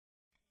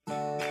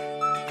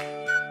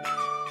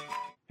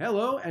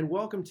Hello, and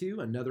welcome to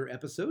another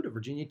episode of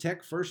Virginia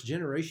Tech First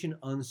Generation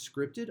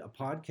Unscripted, a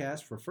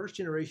podcast for first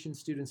generation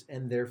students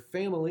and their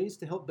families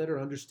to help better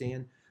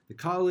understand the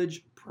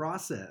college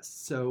process.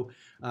 So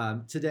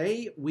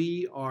today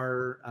we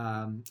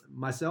are,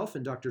 myself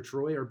and Dr.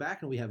 Troy are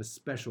back, and we have a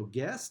special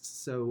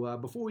guest. So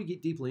before we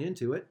get deeply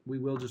into it, we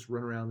will just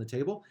run around the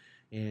table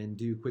and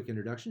do quick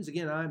introductions.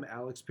 Again, I'm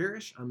Alex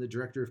Parrish. I'm the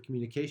Director of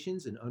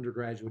Communications and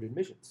Undergraduate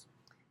Admissions.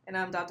 And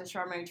I'm Dr.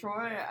 Charmaine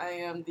Troy. I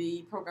am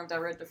the Program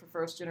Director for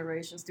First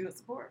Generation Student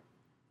Support.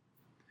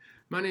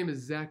 My name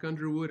is Zack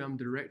Underwood. I'm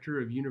Director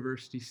of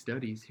University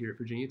Studies here at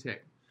Virginia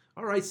Tech.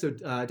 All right, so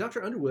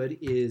Dr. Underwood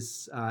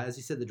is, as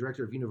he said, the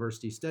Director of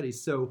University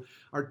Studies. So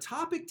our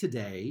topic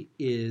today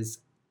is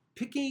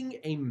picking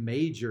a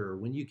major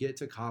when you get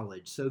to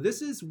college. So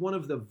this is one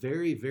of the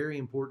very, very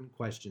important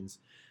questions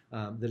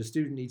that a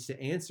student needs to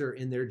answer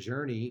in their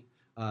journey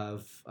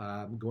of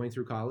going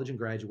through college and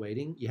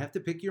graduating. You have to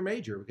pick your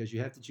major because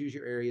you have to choose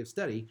your area of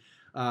study.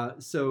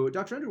 So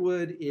Dr.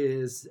 Underwood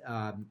is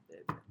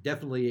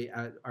definitely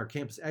our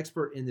campus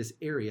expert in this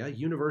area.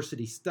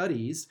 University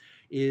studies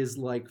is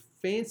like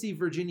fancy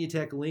Virginia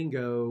Tech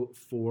lingo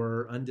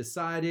for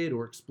undecided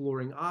or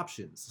exploring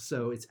options.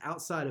 So it's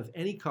outside of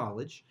any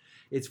college.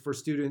 It's for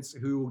students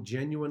who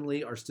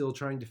genuinely are still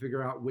trying to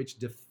figure out which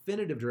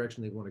definitive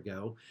direction they want to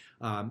go.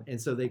 And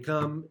so they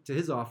come to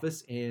his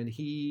office, and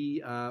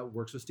he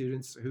works with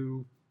students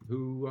who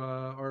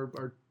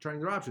are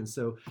trying their options.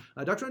 So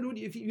Dr. Underwood,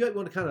 if you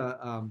want to kind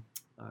of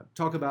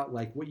talk about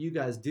like what you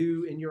guys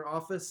do in your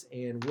office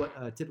and what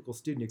a typical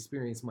student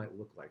experience might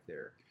look like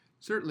there.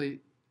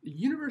 Certainly,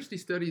 University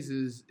Studies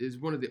is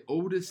one of the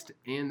oldest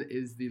and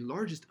is the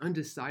largest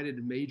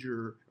undecided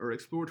major or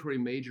exploratory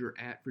major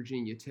at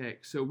Virginia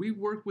Tech. So we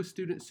work with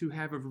students who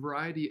have a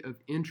variety of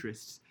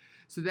interests.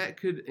 So that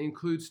could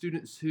include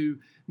students who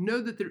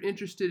know that they're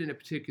interested in a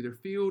particular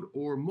field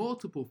or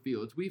multiple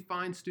fields. We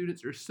find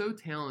students are so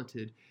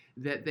talented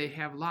that they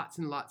have lots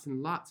and lots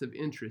and lots of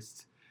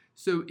interests.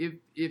 So if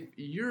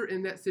you're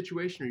in that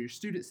situation or your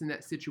student's in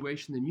that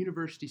situation, then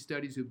University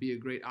Studies would be a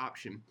great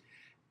option.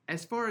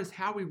 As far as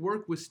how we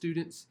work with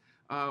students,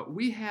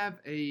 we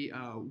have a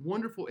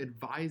wonderful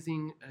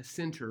advising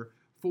center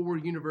for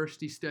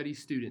University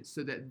Studies students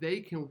so that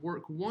they can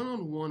work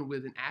one-on-one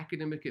with an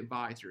academic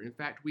advisor. In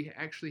fact, we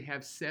actually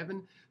have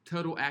 7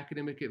 total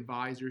academic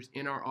advisors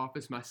in our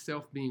office,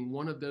 myself being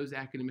one of those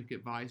academic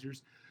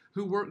advisors,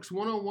 who works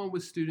one-on-one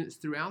with students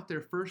throughout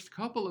their first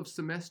couple of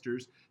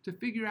semesters to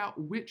figure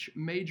out which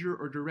major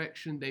or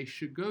direction they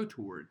should go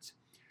towards.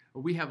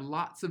 We have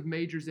lots of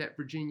majors at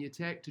Virginia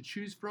Tech to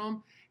choose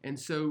from, and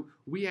so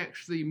we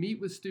actually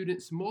meet with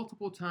students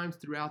multiple times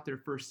throughout their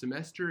first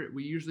semester.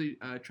 We usually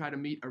try to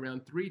meet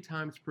around 3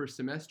 times per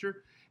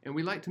semester, and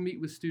we like to meet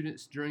with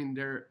students during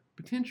their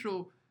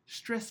potential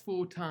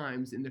stressful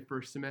times in the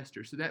first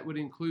semester. So that would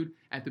include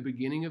at the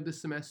beginning of the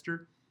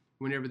semester,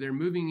 whenever they're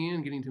moving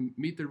in, getting to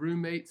meet their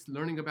roommates,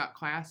 learning about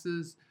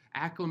classes,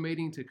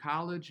 acclimating to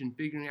college, and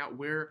figuring out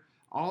where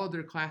all of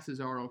their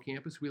classes are on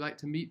campus. We like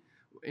to meet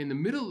in the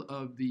middle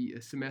of the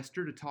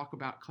semester to talk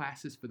about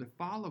classes for the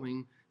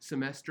following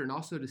semester and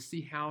also to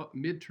see how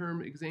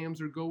midterm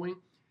exams are going.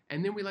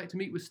 And then we like to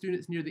meet with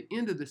students near the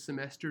end of the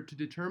semester to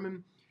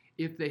determine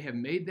if they have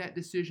made that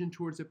decision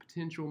towards a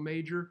potential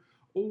major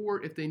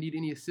or if they need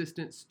any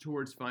assistance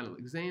towards final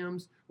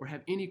exams or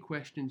have any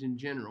questions in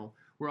general.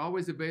 We're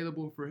always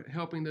available for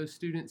helping those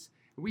students.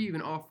 We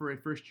even offer a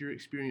first-year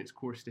experience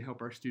course to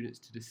help our students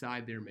to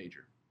decide their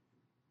major.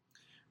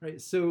 Right.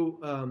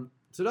 So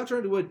Dr.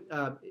 Underwood,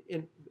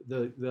 in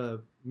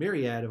the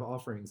myriad of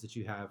offerings that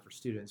you have for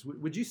students,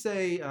 would you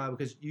say,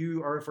 because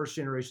you are a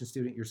first-generation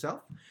student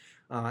yourself,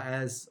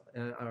 as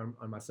are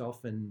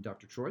myself and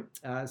Dr. Troy,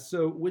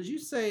 so would you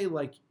say,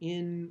 like,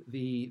 in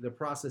the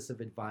process of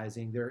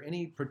advising, there are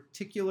any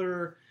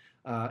particular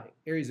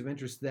areas of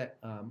interest that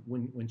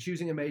when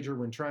choosing a major,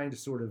 when trying to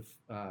sort of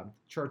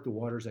chart the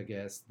waters, I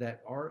guess,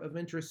 that are of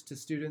interest to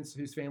students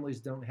whose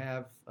families don't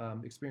have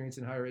experience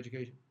in higher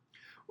education?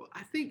 Well,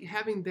 I think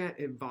having that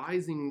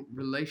advising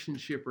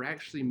relationship or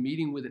actually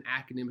meeting with an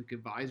academic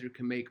advisor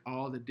can make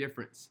all the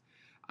difference.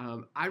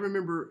 I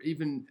remember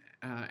even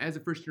as a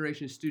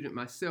first-generation student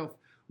myself,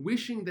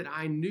 wishing that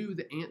I knew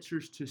the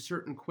answers to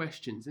certain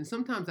questions. And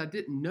sometimes I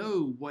didn't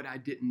know what I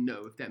didn't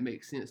know, if that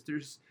makes sense.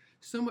 There's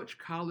so much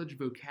college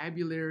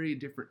vocabulary,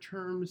 different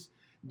terms,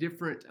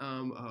 different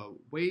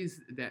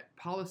ways that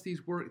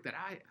policies work that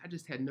I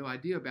just had no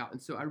idea about.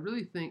 And so I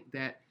really think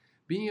that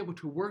being able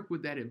to work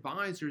with that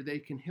advisor, they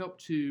can help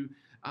to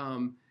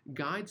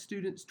guide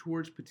students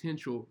towards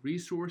potential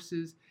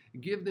resources,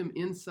 give them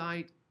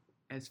insight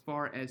as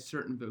far as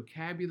certain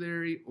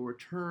vocabulary or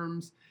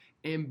terms,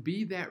 and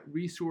be that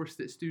resource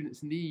that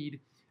students need,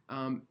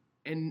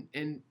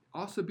 and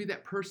also be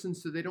that person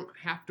so they don't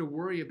have to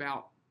worry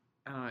about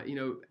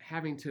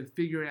having to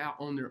figure it out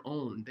on their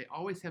own. They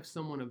always have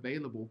someone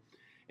available.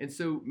 And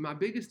so my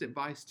biggest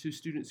advice to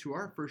students who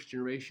are first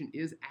generation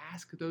is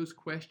ask those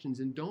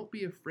questions, and don't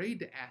be afraid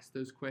to ask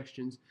those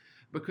questions,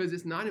 because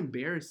it's not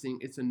embarrassing.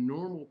 It's a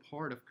normal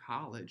part of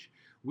college.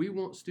 We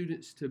want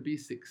students to be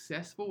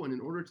successful, and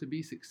in order to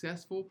be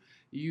successful,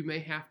 you may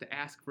have to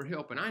ask for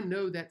help. And I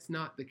know that's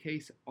not the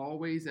case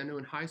always. I know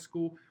in high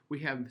school, we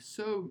have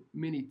so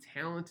many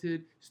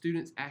talented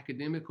students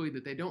academically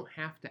that they don't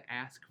have to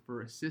ask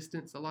for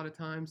assistance a lot of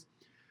times.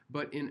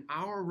 But in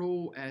our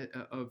role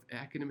of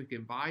academic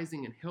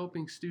advising and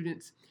helping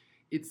students,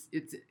 it's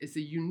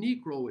a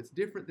unique role. It's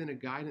different than a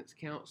guidance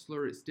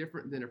counselor. It's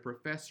different than a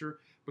professor,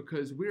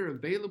 because we're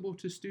available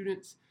to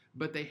students,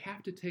 but they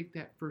have to take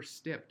that first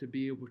step to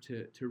be able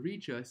to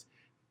reach us.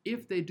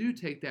 If they do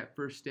take that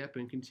first step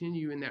and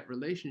continue in that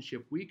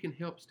relationship, we can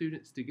help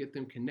students to get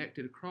them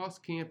connected across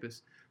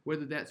campus,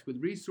 whether that's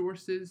with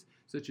resources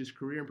such as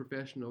career and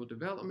professional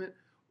development,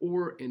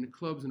 or in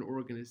clubs and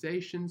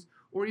organizations,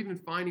 or even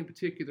finding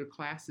particular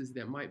classes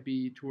that might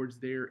be towards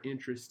their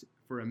interest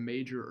for a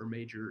major or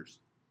majors.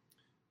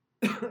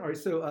 All right,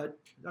 so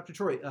Dr.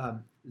 Troy,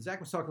 Zach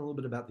was talking a little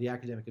bit about the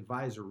academic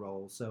advisor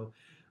role. So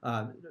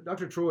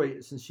Dr. Troy,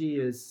 since she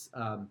is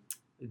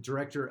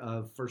director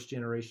of first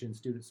generation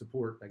student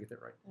support, I get that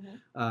right,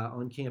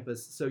 on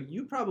campus, so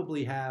you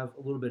probably have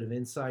a little bit of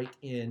insight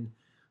in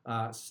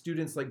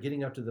students like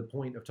getting up to the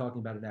point of talking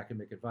about an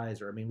academic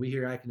advisor. I mean, we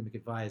hear academic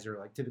advisor,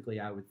 like typically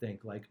I would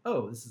think like,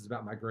 oh, this is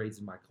about my grades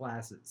and my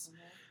classes.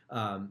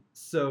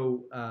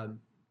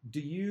 Do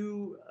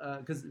you,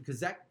 because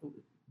Zach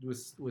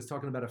was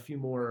talking about a few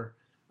more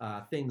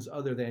things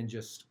other than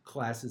just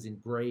classes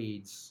and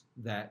grades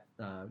that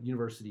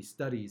university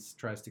studies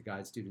tries to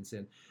guide students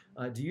in.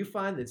 Do you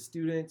find that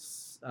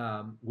students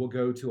will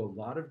go to a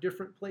lot of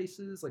different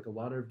places, like a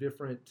lot of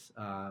different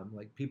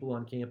like people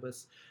on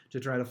campus, to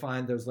try to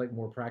find those like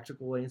more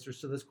practical answers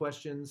to those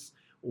questions?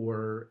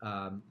 Or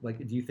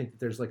like, do you think that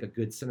there's like a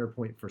good center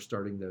point for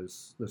starting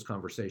those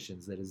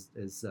conversations that,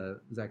 as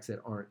Zach said,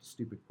 aren't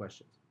stupid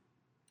questions?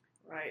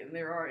 Right, and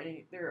there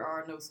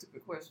are no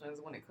stupid questions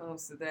when it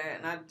comes to that.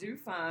 And I do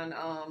find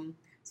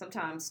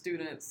sometimes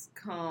students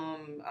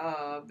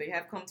they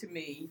have come to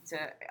me to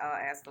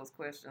ask those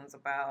questions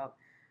about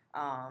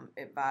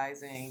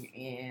advising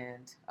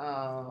and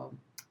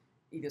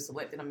either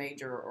selecting a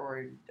major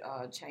or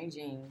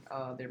changing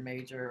their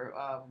major.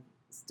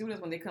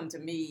 Students, when they come to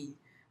me,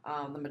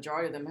 the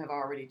majority of them have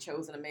already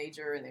chosen a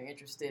major and they're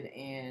interested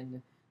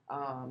in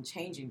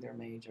changing their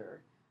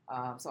major.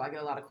 So I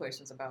get a lot of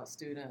questions about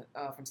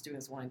from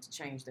students wanting to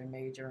change their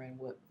major and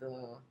what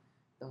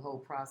the whole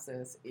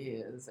process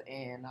is.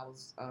 And I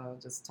was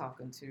just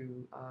talking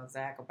to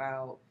Zach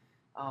about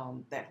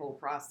that whole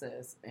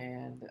process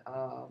and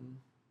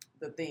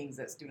the things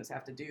that students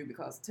have to do,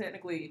 because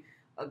technically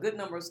a good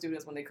number of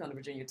students, when they come to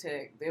Virginia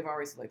Tech, they've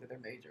already selected their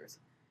majors.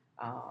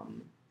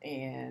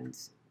 And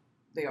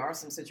there are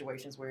some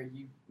situations where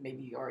you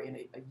maybe are in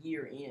a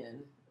year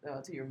in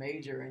to your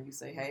major, and you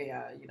say, "Hey,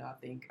 I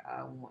think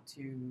I want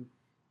to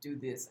do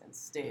this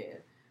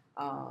instead."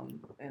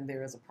 And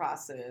there is a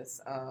process.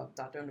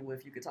 Dr. Underwood,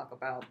 if you could talk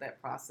about that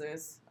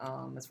process,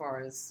 as far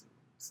as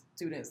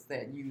students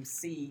that you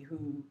see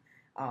who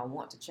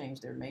want to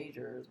change their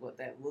majors, what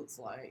that looks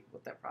like,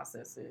 what that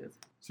process is.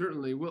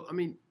 Certainly. Well, I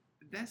mean,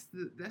 that's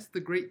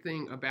the great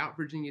thing about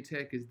Virginia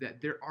Tech, is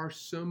that there are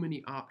so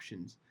many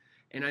options,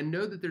 and I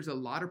know that there's a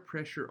lot of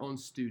pressure on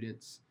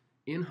students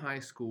in high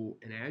school,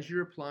 and as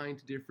you're applying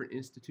to different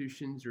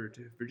institutions or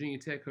to Virginia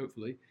Tech,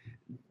 hopefully,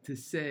 to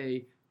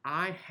say,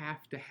 I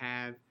have to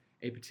have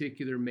a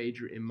particular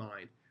major in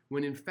mind.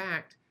 When in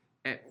fact,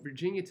 at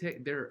Virginia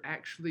Tech, there are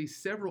actually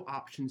several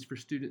options for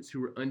students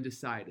who are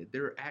undecided.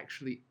 There are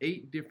actually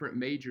 8 different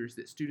majors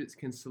that students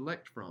can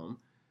select from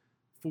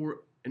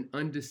for an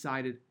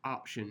undecided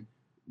option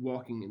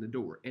walking in the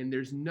door. And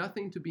there's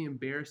nothing to be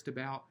embarrassed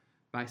about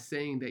by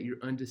saying that you're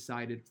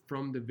undecided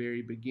from the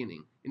very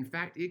beginning. In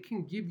fact, it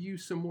can give you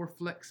some more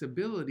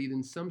flexibility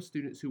than some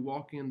students who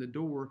walk in the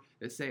door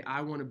that say,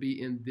 I want to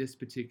be in this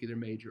particular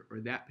major or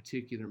that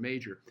particular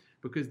major,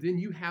 because then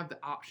you have the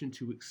option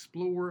to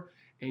explore,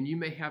 and you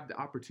may have the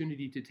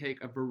opportunity to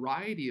take a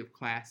variety of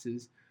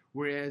classes,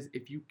 whereas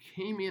if you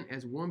came in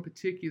as one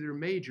particular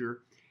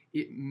major,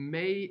 it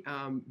may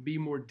be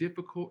more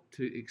difficult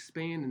to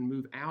expand and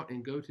move out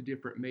and go to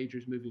different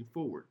majors moving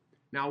forward.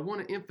 Now, I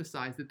want to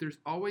emphasize that there's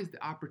always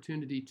the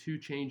opportunity to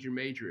change your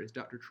major, as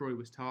Dr. Troy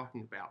was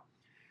talking about.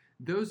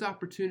 Those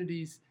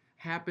opportunities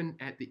happen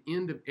at the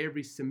end of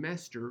every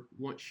semester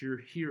once you're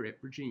here at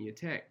Virginia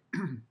Tech.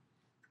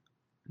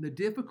 The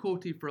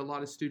difficulty for a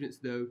lot of students,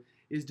 though,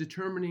 is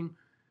determining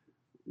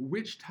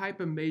which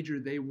type of major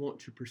they want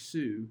to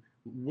pursue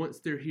once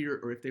they're here,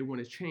 or if they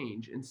want to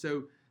change. And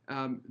so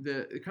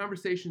the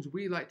conversations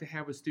we like to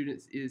have with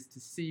students is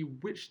to see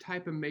which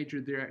type of major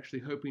they're actually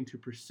hoping to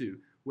pursue,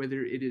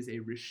 whether it is a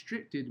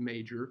restricted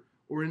major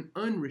or an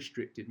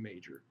unrestricted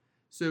major.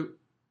 So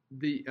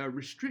the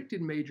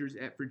restricted majors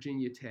at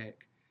Virginia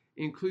Tech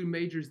include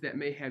majors that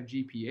may have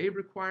GPA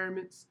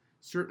requirements,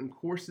 certain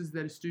courses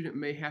that a student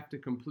may have to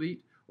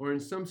complete, or in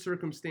some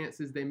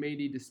circumstances they may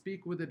need to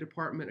speak with a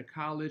department, a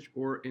college,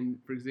 or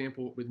for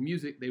example, with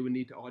music, they would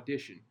need to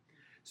audition.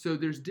 So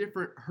there's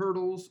different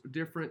hurdles,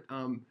 different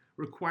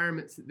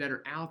requirements that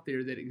are out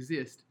there that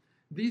exist.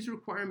 These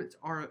requirements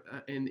are,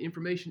 and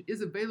information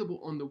is available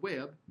on the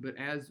web, but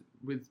as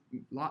with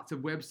lots of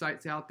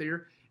websites out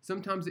there,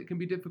 sometimes it can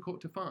be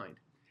difficult to find.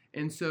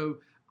 And so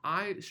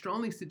I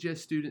strongly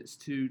suggest students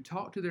to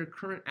talk to their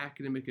current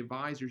academic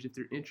advisors if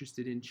they're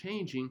interested in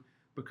changing,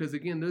 because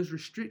again, those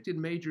restricted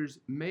majors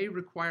may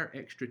require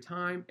extra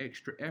time,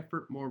 extra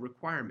effort, more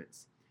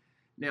requirements.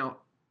 Now,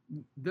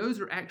 those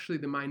are actually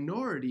the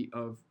minority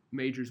of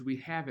majors we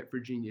have at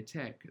Virginia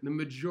Tech. The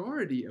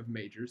majority of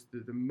majors,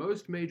 the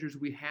most majors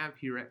we have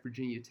here at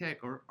Virginia Tech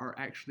are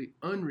actually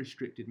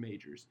unrestricted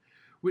majors,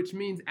 which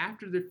means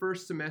after the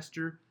first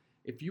semester,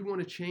 if you want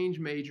to change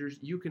majors,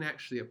 you can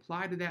actually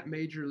apply to that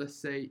major. Let's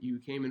say you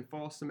came in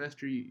fall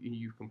semester,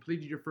 you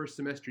completed your first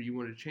semester, you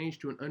want to change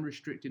to an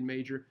unrestricted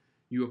major,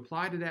 you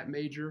apply to that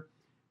major,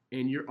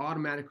 and you're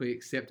automatically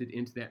accepted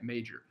into that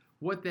major.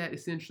 What that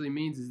essentially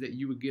means is that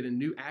you would get a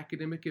new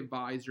academic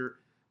advisor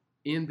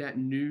in that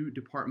new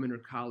department or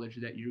college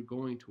that you're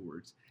going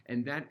towards.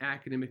 And that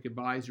academic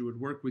advisor would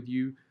work with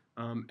you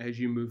as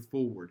you move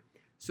forward.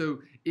 So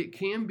it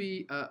can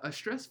be a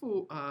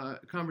stressful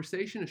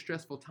conversation, a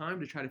stressful time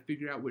to try to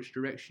figure out which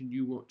direction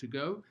you want to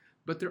go,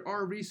 but there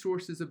are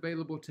resources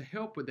available to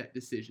help with that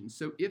decision.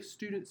 So if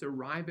students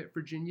arrive at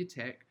Virginia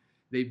Tech,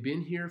 they've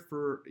been here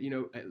for,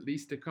 at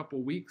least a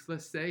couple weeks,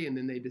 let's say, and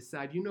then they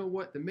decide, you know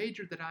what, the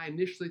major that I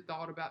initially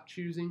thought about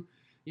choosing,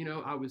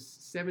 I was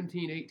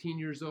 17, 18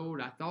 years old.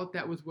 I thought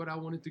that was what I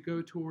wanted to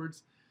go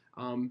towards.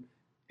 And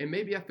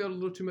maybe I felt a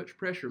little too much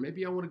pressure.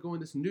 Maybe I want to go in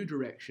this new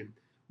direction.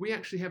 We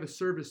actually have a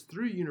service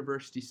through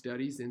University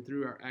Studies and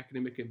through our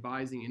Academic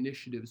Advising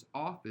Initiatives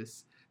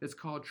office that's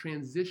called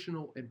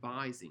Transitional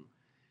Advising.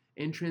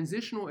 And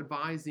Transitional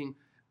Advising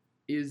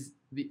is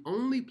the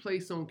only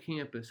place on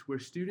campus where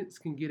students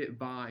can get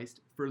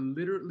advised for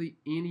literally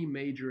any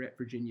major at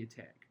Virginia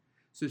Tech.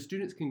 So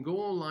students can go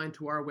online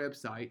to our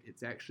website.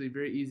 It's actually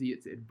very easy.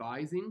 It's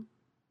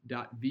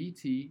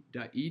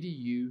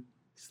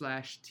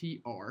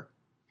advising.vt.edu/tr.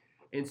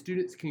 And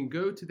students can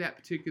go to that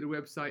particular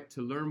website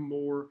to learn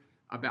more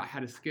about how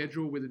to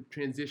schedule with a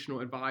transitional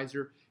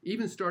advisor,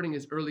 even starting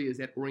as early as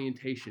at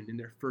orientation in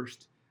their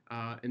first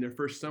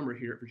summer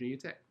here at Virginia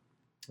Tech.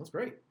 That's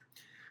great.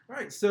 All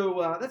right,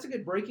 so that's a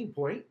good breaking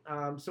point.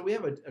 So we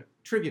have a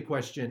trivia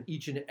question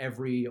each and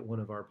every one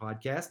of our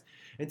podcasts.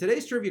 And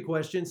today's trivia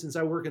question, since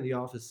I work in the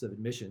Office of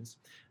Admissions,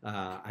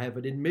 I have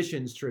an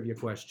admissions trivia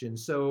question.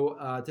 So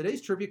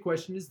today's trivia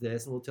question is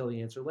this, and we'll tell the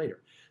answer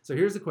later. So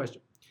here's the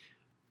question.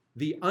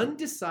 The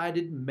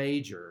undecided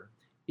major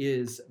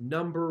is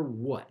number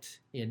what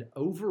in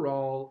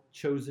overall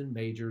chosen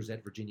majors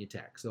at Virginia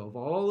Tech? So of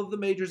all of the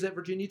majors at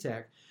Virginia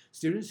Tech,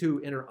 students who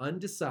enter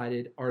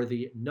undecided are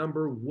the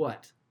number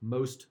what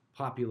most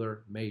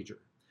popular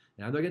major?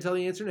 Now, I'm not going to tell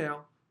the answer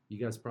now. You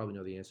guys probably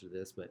know the answer to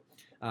this, but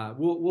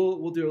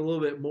we'll do a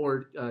little bit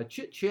more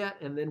chit chat,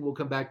 and then we'll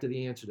come back to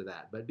the answer to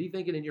that. But be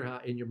thinking in your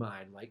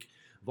mind, like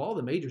of all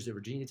the majors at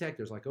Virginia Tech,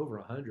 there's like over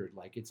 100.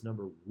 Like it's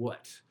number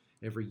what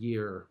every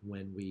year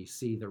when we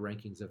see the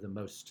rankings of the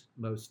most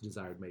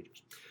desired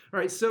majors. All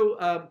right,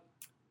 so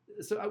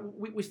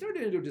we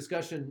started into a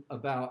discussion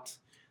about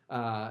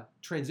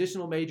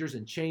transitional majors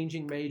and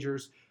changing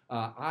majors.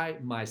 I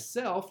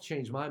myself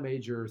changed my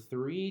major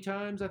 3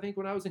 times, I think,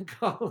 when I was in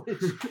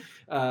college.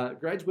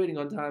 Graduating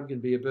on time can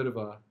be a bit of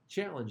a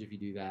challenge if you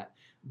do that.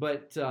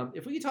 But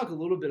if we could talk a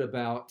little bit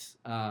about,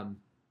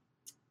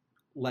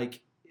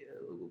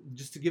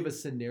 just to give a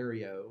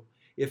scenario,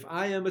 if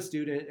I am a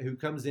student who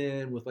comes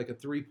in with like a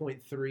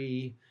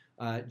 3.3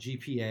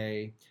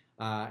 GPA,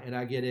 and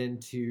I get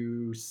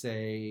into,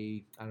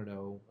 say, I don't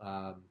know,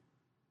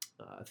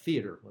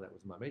 theater. Well, that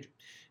was my major.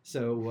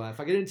 So if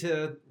I get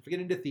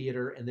into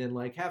theater, and then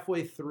like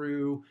halfway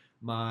through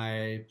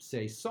my,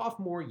 say,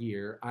 sophomore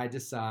year, I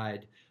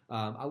decide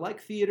I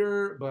like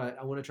theater, but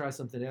I want to try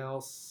something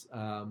else.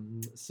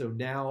 So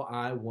now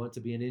I want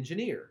to be an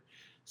engineer.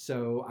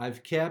 So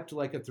I've kept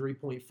like a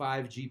 3.5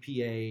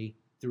 GPA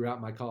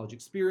throughout my college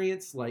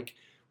experience. Like,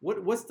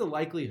 what's the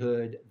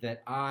likelihood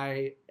that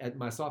I, at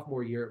my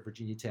sophomore year at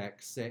Virginia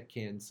Tech,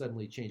 can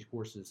suddenly change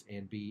courses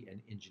and be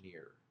an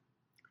engineer?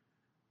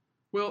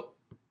 Well,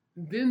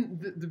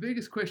 then the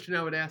biggest question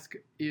I would ask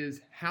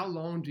is, how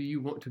long do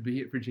you want to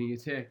be at Virginia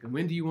Tech, and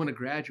when do you want to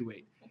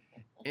graduate?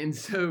 And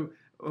so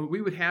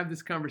we would have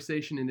this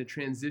conversation in a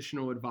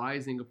transitional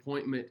advising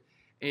appointment,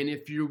 and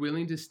if you're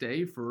willing to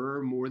stay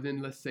for more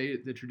than, let's say,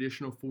 the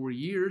traditional 4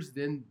 years,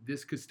 then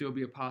this could still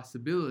be a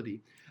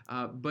possibility.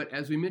 But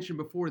as we mentioned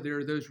before, there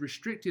are those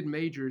restricted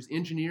majors,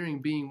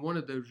 engineering being one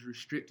of those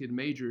restricted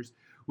majors,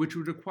 which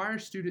would require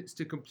students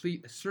to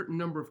complete a certain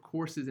number of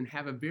courses and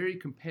have a very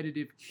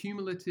competitive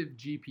cumulative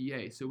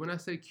GPA. So when I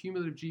say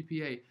cumulative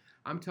GPA,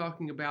 I'm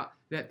talking about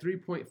that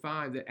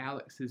 3.5 that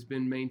Alex has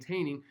been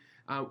maintaining,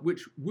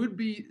 which would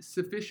be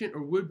sufficient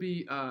or would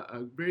be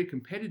a very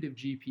competitive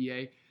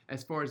GPA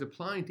as far as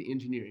applying to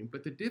engineering.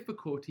 But the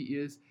difficulty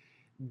is,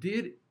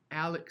 did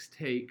Alex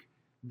take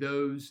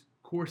those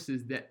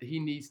courses that he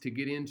needs to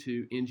get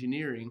into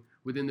engineering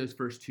within those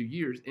first 2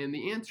 years? And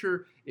the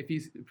answer, if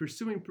he's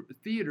pursuing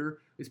theater,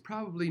 is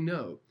probably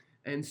no.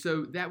 And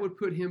so that would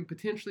put him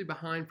potentially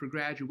behind for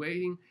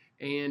graduating,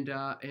 and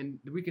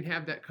we can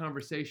have that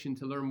conversation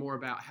to learn more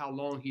about how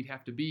long he'd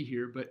have to be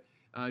here. But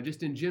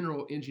just in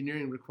general,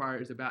 engineering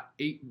requires about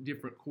 8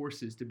 different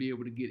courses to be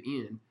able to get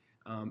in,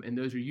 and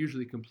those are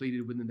usually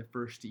completed within the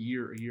first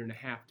year or year and a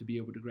half to be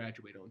able to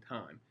graduate on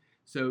time.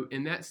 So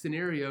in that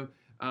scenario,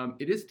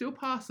 it is still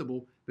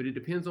possible, but it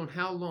depends on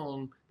how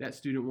long that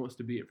student wants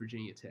to be at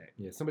Virginia Tech.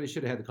 Yeah, somebody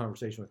should have had the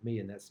conversation with me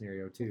in that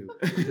scenario too,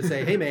 to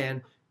say, hey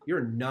man,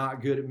 you're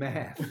not good at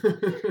math.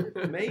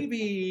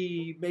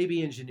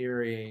 maybe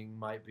engineering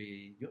might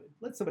be.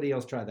 Let somebody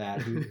else try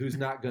that. Who's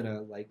not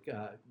gonna like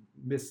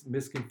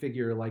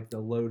misconfigure like the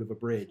load of a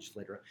bridge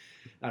later.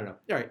 I don't know.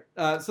 All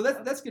right. So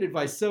that's good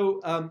advice.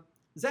 So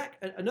Zach,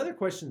 another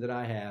question that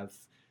I have.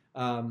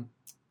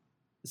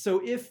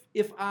 So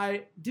if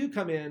I do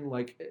come in,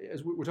 like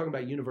as we're talking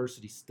about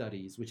university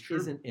studies, which Sure.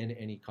 isn't in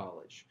any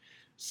college,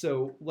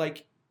 so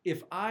like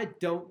if I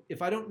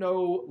don't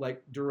know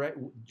like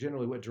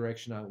generally what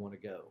direction I want to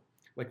go,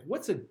 like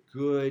what's a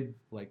good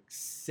like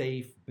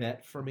safe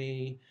bet for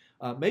me?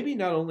 Maybe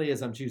not only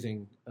as I'm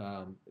choosing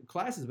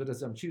classes, but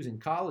as I'm choosing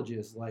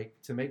colleges, like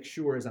to make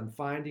sure as I'm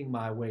finding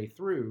my way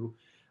through.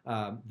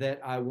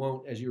 That I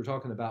won't, as you were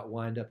talking about,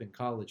 wind up in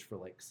college for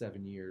like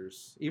 7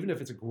 years, even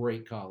if it's a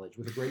great college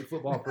with a great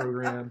football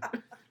program.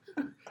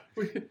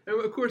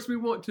 Of course, we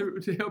want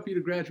to help you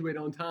to graduate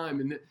on time,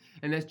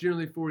 and that's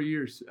generally 4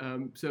 years.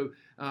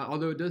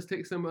 Although it does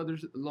take some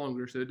others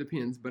longer, so it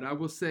depends. But I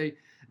will say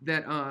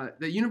that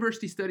that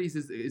university studies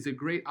is a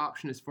great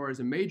option as far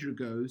as a major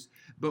goes,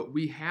 but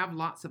we have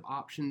lots of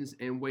options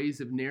and ways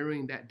of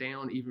narrowing that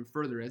down even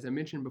further. As I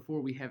mentioned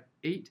before, we have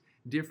 8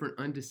 different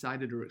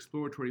undecided or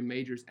exploratory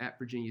majors at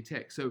Virginia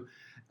Tech. So,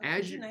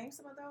 Could you name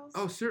some of those?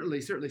 Oh,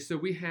 certainly. So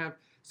we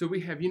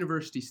have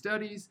university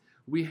studies.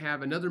 We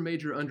have another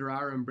major under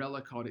our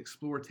umbrella called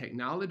Explore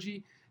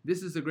Technology.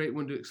 This is a great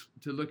one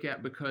to look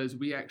at because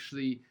we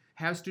actually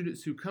have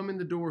students who come in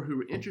the door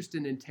who are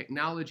interested in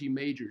technology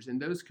majors, and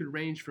those could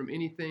range from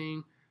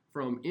anything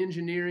from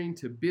engineering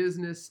to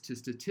business to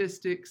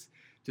statistics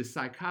to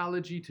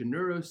psychology to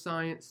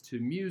neuroscience to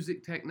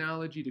music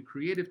technology to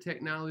creative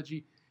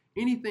technology.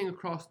 Anything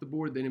across the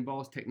board that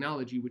involves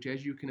technology, which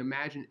as you can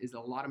imagine is a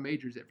lot of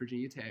majors at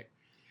Virginia Tech,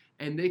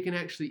 and they can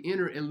actually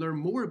enter and learn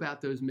more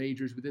about those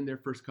majors within their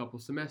first couple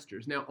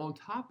semesters. Now, on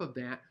top of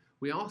that,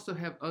 we also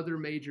have other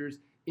majors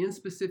in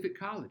specific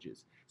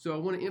colleges. So I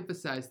want to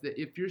emphasize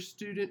that if your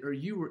student or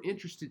you were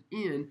interested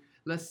in,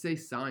 let's say,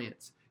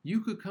 science,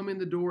 you could come in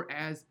the door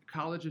as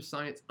College of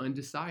Science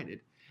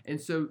Undecided. And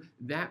so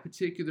that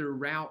particular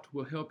route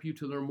will help you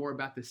to learn more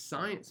about the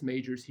science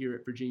majors here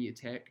at Virginia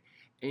Tech.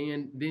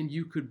 And then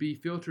you could be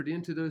filtered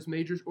into those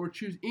majors or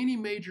choose any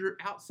major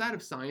outside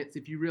of science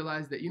if you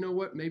realize that, you know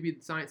what, maybe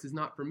science is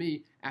not for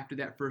me after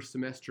that first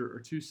semester or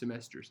 2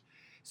 semesters.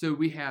 So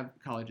we have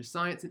College of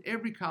Science, and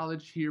every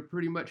college here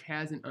pretty much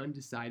has an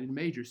undecided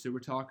major. So we're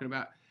talking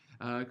about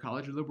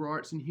College of Liberal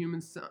Arts and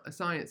Human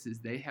Sciences.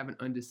 They have an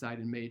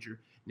undecided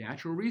major.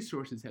 Natural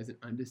Resources has an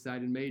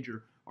undecided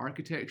major.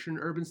 Architecture and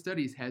Urban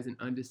Studies has an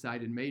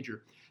undecided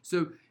major.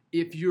 So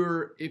if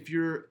you're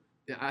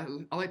I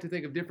like to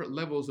think of different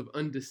levels of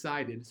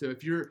undecided. So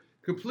if you're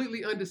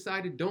completely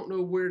undecided, don't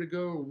know where to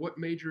go or what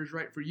major is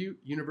right for you,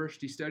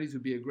 university studies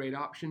would be a great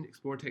option.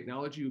 Explore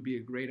Technology would be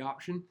a great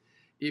option.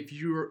 If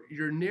you're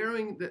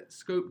narrowing the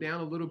scope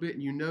down a little bit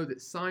and you know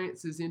that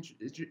science is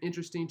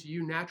interesting to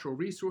you, natural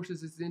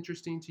resources is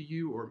interesting to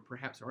you, or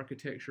perhaps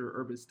architecture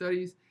or urban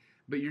studies,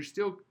 but you're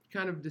still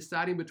kind of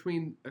deciding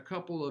between a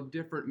couple of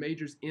different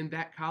majors in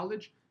that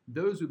college,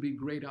 those would be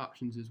great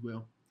options as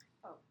well.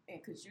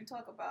 And could you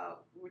talk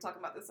about, we were talking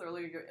about this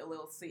earlier, your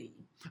LLC.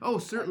 Oh,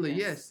 certainly,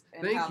 yes.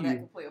 And Thank how you. that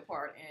can play a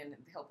part in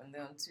helping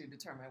them to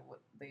determine what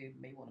they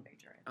may want to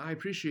major in. I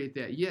appreciate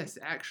that. Yes,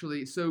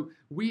 actually. So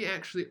we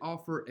actually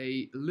offer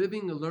a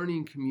living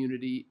learning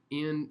community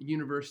in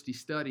university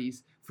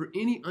studies for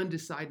any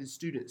undecided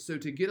student. So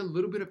to get a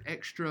little bit of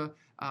extra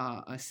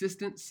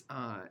assistance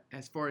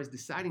as far as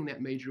deciding that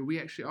major, we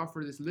actually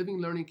offer this living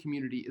learning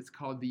community. It's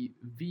called the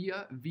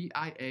VIA,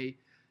 V-I-A,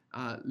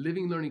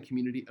 living learning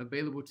community,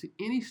 available to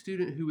any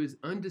student who is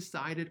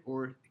undecided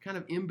or kind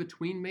of in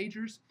between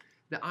majors.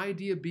 The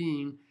idea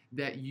being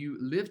that you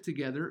live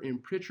together in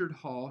Pritchard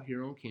Hall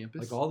here on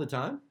campus. Like all the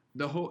time?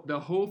 The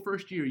whole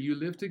first year you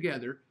live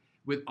together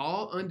with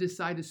all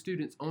undecided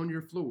students on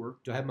your floor.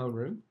 Do I have my own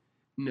room?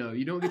 No,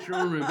 you don't get your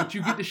own room, but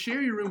you get to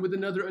share your room with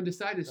another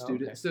undecided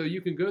student. Okay. So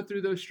you can go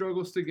through those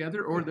struggles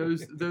together or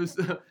those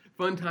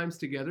fun times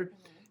together.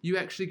 You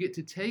actually get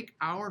to take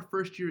our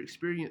first year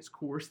experience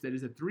course that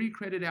is a 3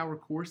 credit hour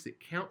course that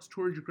counts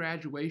towards your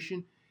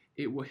graduation.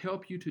 It will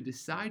help you to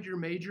decide your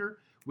major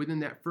within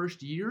that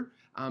first year,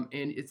 and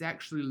it's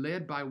actually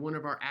led by one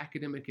of our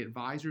academic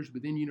advisors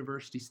within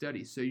university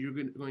studies. So you're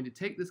going to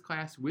take this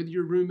class with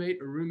your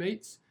roommate or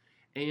roommates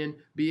and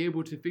be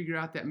able to figure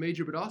out that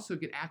major, but also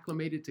get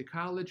acclimated to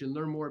college and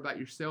learn more about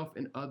yourself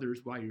and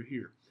others while you're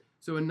here.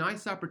 So a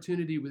nice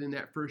opportunity within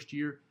that first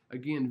year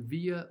again,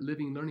 via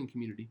Living Learning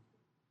Community.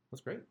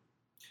 That's great.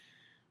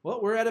 Well,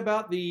 we're at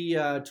about the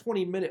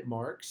 20-minute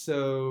mark,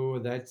 so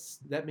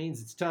that means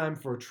it's time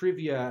for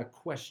trivia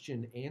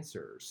question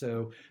answer.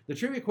 So the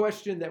trivia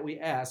question that we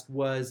asked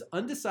was,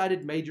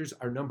 undecided majors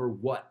are number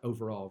what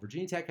overall?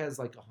 Virginia Tech has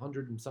like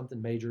 100 and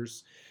something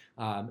majors,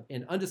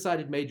 and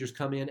undecided majors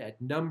come in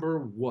at number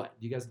what?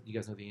 Do you guys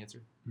know the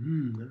answer?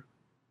 Maybe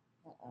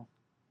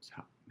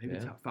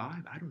top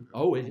 5? I don't know.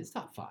 Oh, it is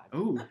top 5.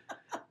 Oh.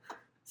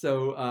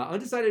 So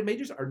undecided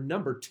majors are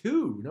number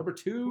two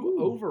Ooh.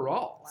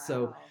 overall. Wow.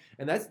 So,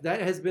 and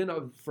that has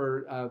been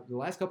for the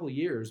last couple of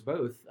years,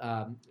 both.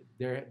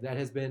 That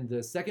has been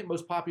the second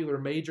most popular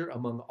major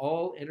among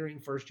all entering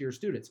first-year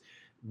students.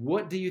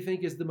 What do you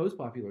think is the most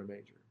popular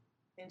major?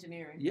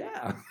 Engineering.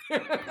 Yeah.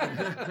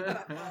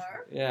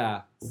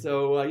 Yeah.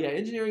 So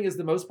engineering is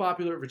the most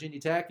popular at Virginia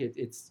Tech.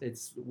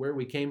 It's where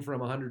we came from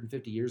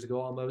 150 years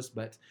ago almost,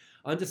 but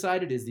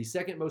undecided is the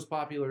second most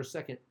popular,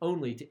 second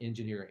only to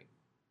engineering.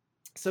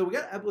 So we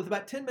got with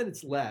about 10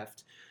 minutes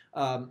left.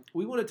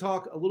 We want to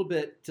talk a little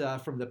bit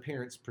from the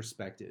parent's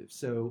perspective.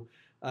 So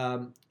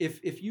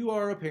if you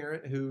are a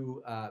parent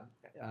who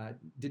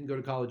didn't go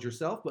to college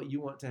yourself, but you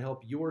want to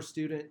help your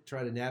student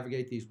try to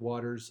navigate these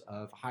waters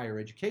of higher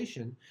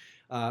education,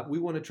 we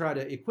want to try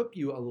to equip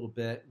you a little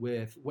bit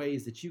with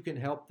ways that you can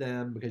help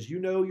them, because you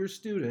know your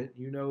student,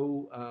 you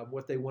know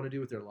what they want to do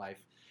with their life.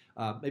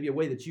 Maybe a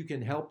way that you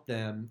can help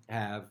them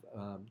have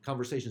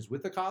conversations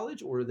with the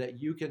college, or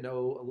that you can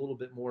know a little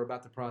bit more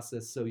about the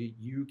process so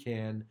you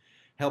can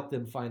help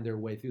them find their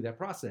way through that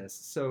process.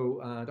 So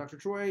Dr.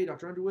 Troy,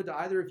 Dr. Underwood, do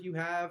either of you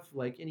have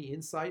like any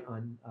insight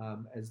on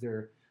as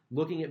they're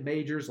looking at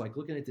majors, like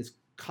looking at this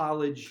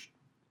college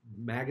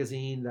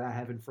magazine that I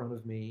have in front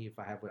of me? If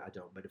I have one, I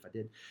don't, but if I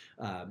did,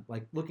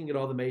 like looking at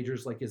all the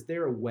majors, like is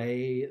there a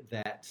way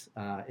that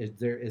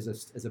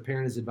as a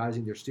parent is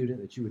advising their student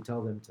that you would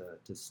tell them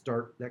to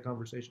start that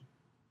conversation?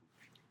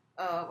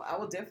 I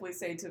would definitely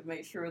say to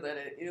make sure that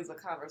it is a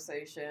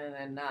conversation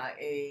and not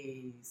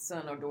a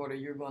son or daughter,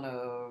 you're going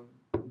to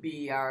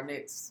be our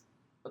next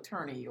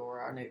attorney or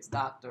our next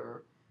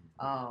doctor.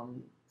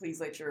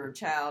 Please let your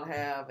child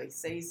have a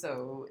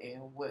say-so in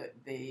what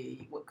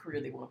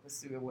career they want to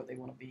pursue and what they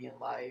want to be in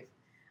life.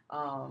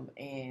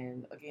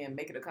 And again,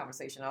 make it a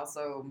conversation.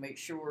 Also, make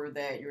sure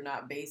that you're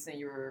not basing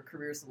your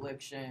career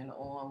selection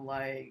on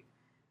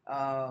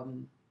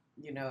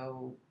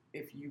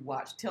if you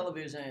watch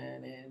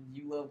television and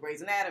you love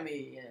Grey's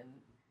Anatomy and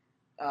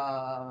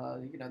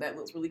that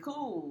looks really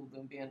cool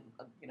than being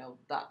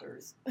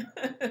doctors.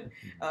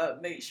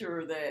 Make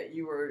sure that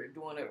you are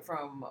doing it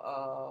from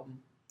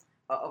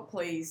a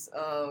place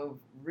of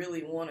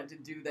really wanting to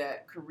do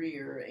that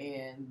career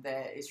and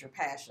that it's your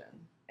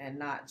passion and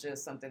not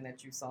just something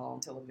that you saw on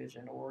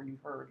television or you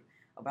heard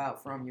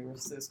about from your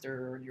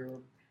sister or your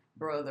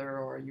brother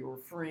or your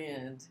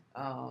friend,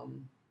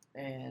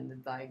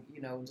 and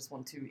just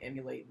want to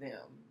emulate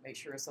them. Make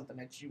sure it's something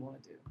that you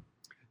want to do.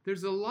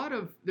 There's a lot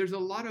of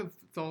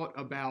thought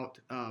about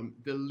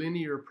the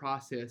linear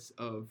process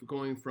of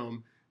going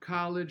from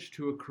college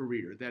to a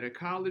career, that a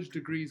college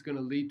degree is going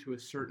to lead to a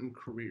certain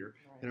career.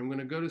 Right. And I'm going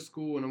to go to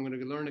school and I'm going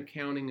to learn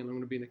accounting and I'm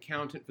going to be an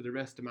accountant for the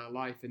rest of my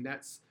life. And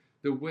that's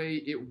the way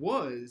it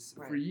was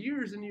for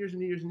years and years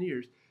and years and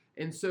years.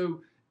 And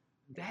so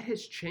that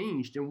has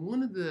changed. And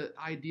one of the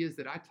ideas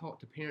that I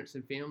talk to parents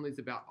and families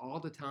about all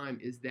the time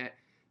is that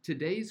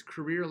today's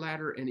career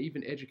ladder and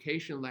even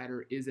education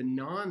ladder is a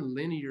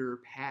non-linear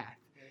path.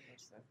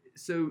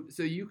 So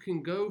you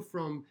can go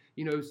from,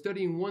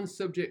 studying one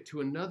subject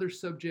to another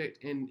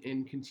subject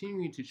and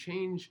continuing to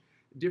change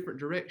different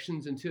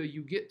directions until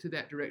you get to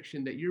that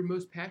direction that you're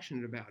most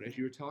passionate about, as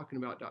you were talking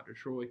about, Dr.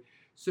 Troy.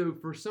 So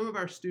for some of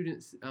our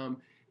students,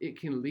 it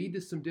can lead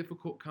to some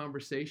difficult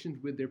conversations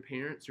with their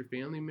parents or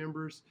family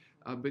members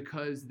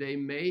because they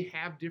may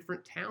have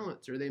different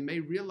talents, or they may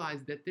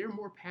realize that they're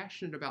more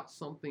passionate about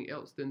something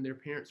else than their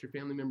parents or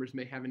family members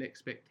may have an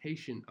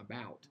expectation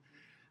about.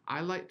 I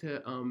like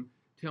to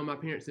tell my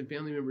parents and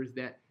family members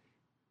that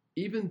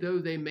even though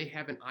they may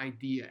have an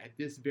idea at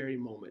this very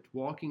moment,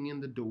 walking in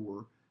the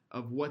door,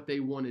 of what they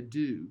want to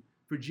do,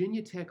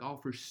 Virginia Tech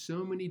offers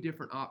so many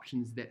different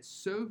options that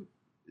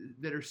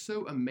are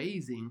so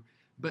amazing,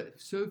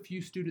 but so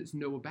few students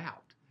know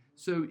about.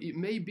 So it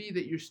may be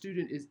that your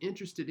student is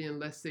interested in,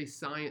 let's say,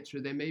 science,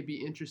 or they may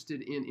be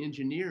interested in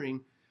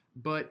engineering,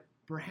 but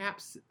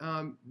perhaps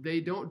they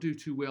don't do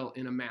too well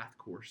in a math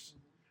course.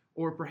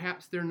 Or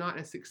perhaps they're not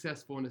as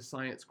successful in a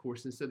science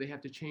course, and so they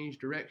have to change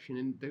direction.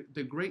 And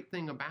the great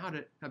thing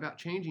about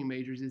changing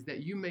majors, is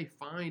that you may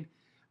find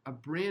a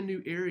brand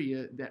new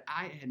area that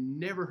I had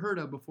never heard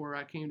of before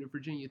I came to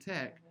Virginia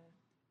Tech.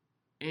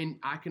 And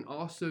I can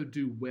also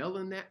do well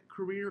in that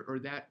career or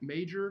that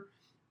major,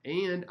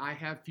 and I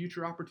have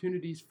future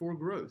opportunities for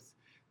growth.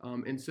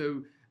 And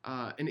so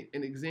an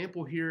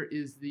example here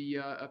is the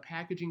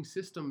packaging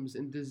systems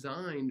and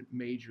design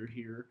major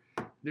here.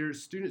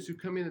 There's students who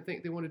come in and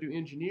think they want to do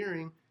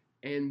engineering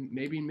and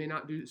maybe may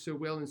not do so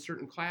well in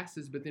certain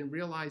classes, but then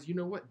realize,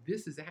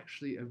 this is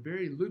actually a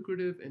very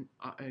lucrative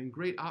and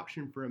great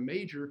option for a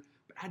major,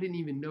 but I didn't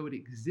even know it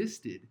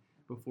existed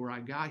before I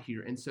got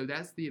here. And so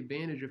that's the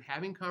advantage of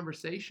having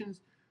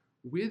conversations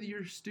with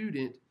your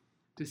student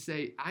to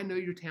say, I know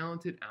you're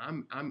talented.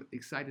 I'm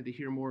excited to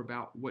hear more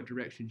about what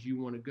directions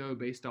you want to go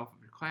based off of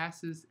your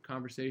classes,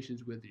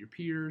 conversations with your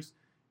peers,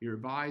 your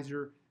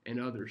advisor, and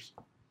others.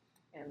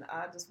 And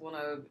I just want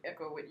to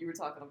echo what you were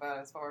talking about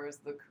as far as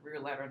the career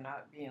ladder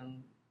not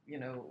being,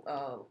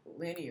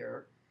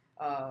 linear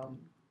to,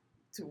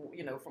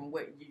 from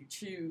what you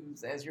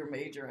choose as your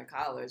major in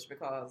college.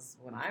 Because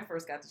when I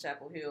first got to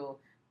Chapel Hill,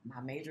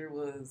 my major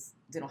was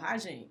dental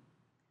hygiene.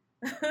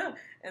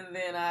 And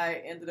then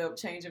I ended up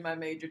changing my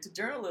major to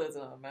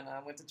journalism, and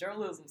I went to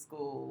journalism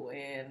school,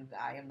 and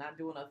I am not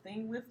doing a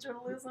thing with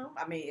journalism.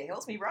 I mean, it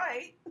helps me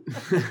write.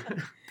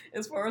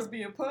 As far as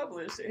being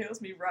published, it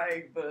helps me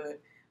write, but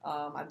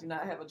I do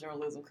not have a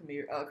journalism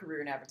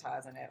career in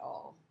advertising at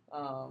all,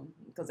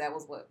 because that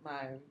was what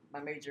my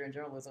major in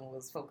journalism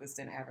was, focused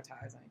in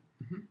advertising.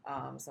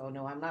 Mm-hmm. So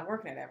no, I'm not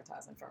working at an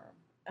advertising firm.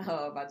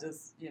 I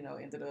just,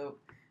 ended up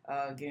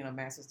getting a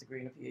master's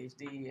degree and a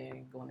PhD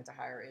and going into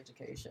higher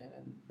education,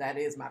 and that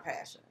is my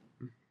passion.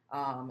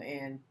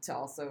 And to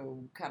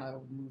also kind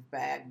of move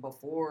back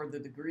before the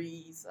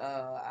degrees,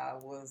 I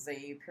was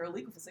a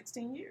paralegal for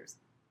 16 years.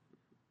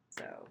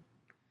 So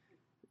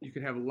you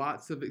can have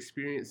lots of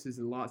experiences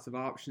and lots of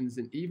options,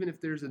 and even if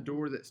there's a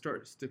door that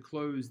starts to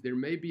close, there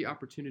may be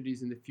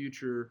opportunities in the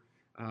future.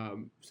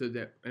 And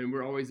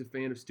we're always a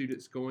fan of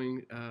students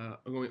going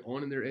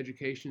on in their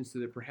education, so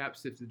that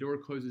perhaps if the door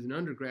closes an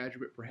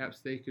undergraduate, perhaps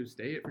they could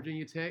stay at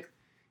Virginia Tech,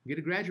 get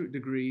a graduate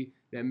degree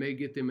that may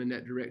get them in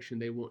that direction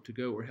they want to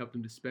go, or help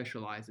them to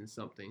specialize in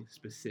something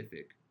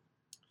specific.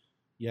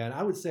 Yeah, and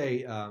I would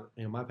say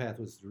my path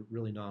was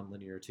really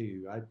nonlinear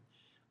too.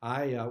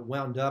 I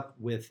wound up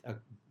with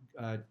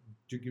a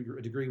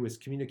degree with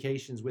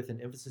communications with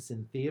an emphasis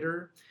in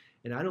theater.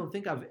 And I don't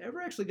think I've ever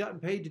actually gotten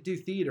paid to do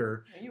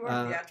theater. You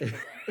are theatrical.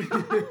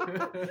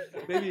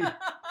 Maybe,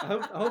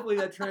 hopefully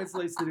that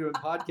translates to doing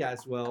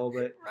podcasts well.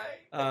 But right.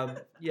 So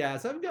I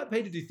haven't got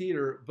paid to do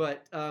theater.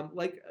 But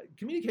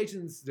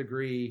communications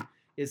degree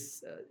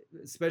is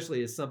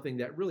especially is something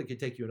that really could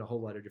take you in a whole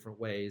lot of different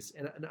ways.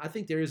 And I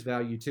think there is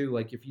value too.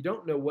 Like if you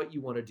don't know what you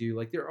want to do,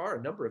 like there are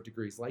a number of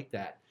degrees like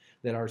that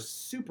are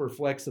super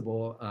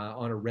flexible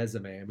on a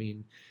resume. I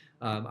mean,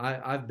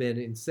 I've been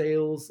in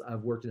sales,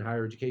 I've worked in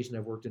higher education,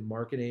 I've worked in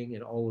marketing,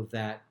 and all of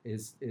that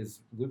is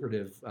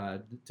lucrative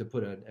to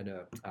put a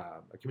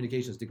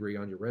communications degree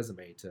on your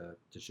resume to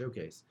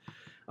showcase.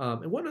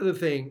 And one other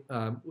thing,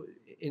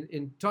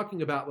 in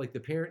talking about like the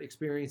parent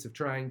experience of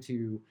trying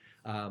to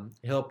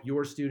help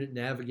your student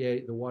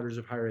navigate the waters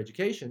of higher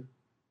education,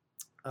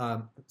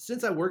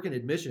 since I work in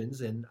admissions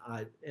and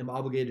I am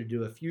obligated to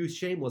do a few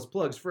shameless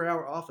plugs for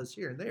our office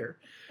here and there,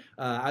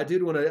 I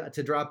did want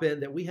to drop in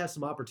that we have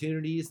some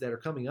opportunities that are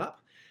coming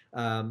up.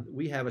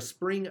 We have a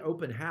spring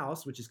open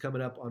house, which is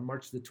coming up on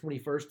March the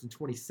 21st and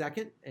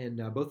 22nd. And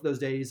both of those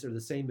days are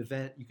the same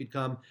event. You could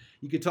come,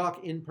 you could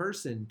talk in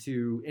person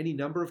to any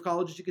number of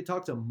colleges. You could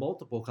talk to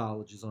multiple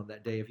colleges on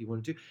that day if you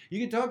wanted to. You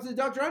could talk to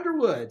Dr.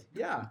 Underwood.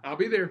 Yeah. I'll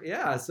be there.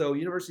 Yeah. So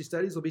University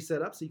Studies will be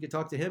set up so you could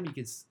talk to him. You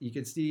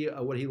can see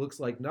what he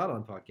looks like not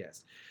on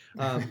podcast.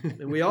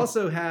 And we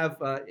also have,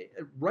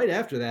 right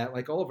after that,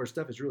 like all of our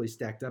stuff is really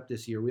stacked up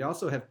this year. We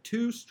also have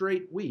 2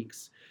 straight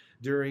weeks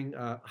during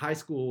high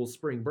school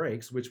spring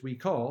breaks, which we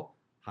call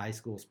high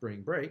school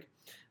spring break.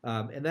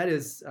 And that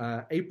is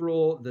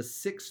April the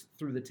 6th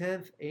through the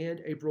 10th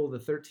and April the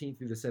 13th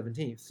through the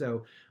 17th.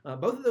 So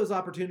both of those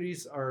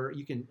opportunities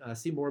you can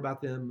see more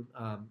about them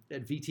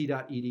at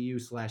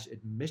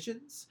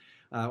vt.edu/admissions,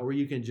 or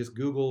you can just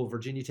Google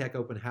Virginia Tech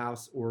Open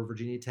House or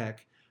Virginia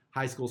Tech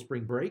High School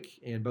Spring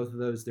Break. And both of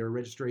those, there are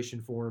registration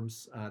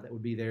forms that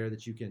would be there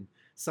that you can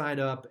sign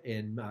up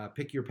and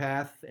pick your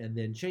path, and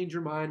then change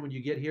your mind when you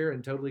get here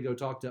and totally go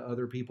talk to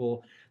other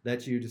people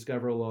that you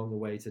discover along the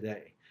way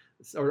today,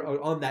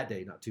 or on that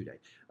day, not today.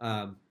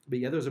 But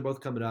yeah, those are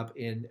both coming up.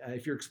 And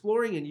if you're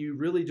exploring and you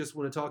really just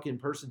want to talk in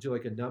person to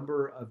like a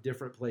number of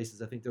different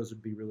places, I think those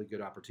would be really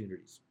good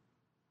opportunities.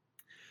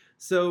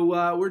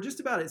 So we're just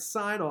about at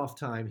sign-off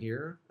time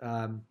here.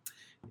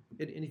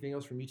 Anything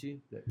else from you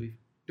two that we've...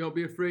 Don't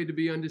be afraid to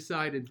be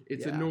undecided.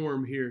 It's a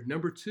norm here.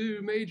 Number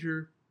 2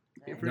 major.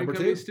 For Number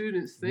incoming 2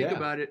 students, think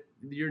about it.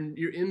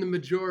 You're in the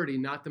majority,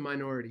 not the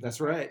minority. That's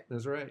right.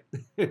 That's right.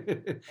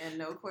 And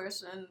no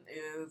question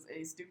is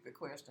a stupid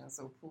question.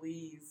 So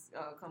please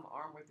come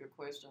armed with your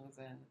questions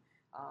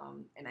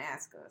and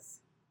ask us.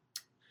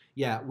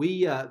 Yeah,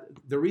 we.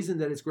 The reason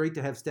that it's great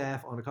to have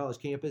staff on a college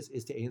campus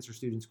is to answer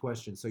students'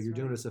 questions. So you're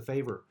doing us a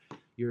favor.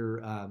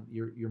 You're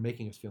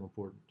making us feel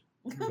important.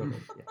 Yeah.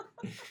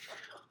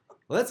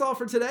 Well, that's all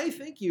for today.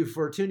 Thank you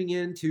for tuning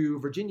in to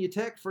Virginia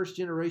Tech First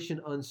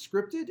Generation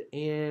Unscripted,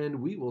 and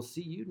we will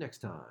see you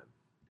next time.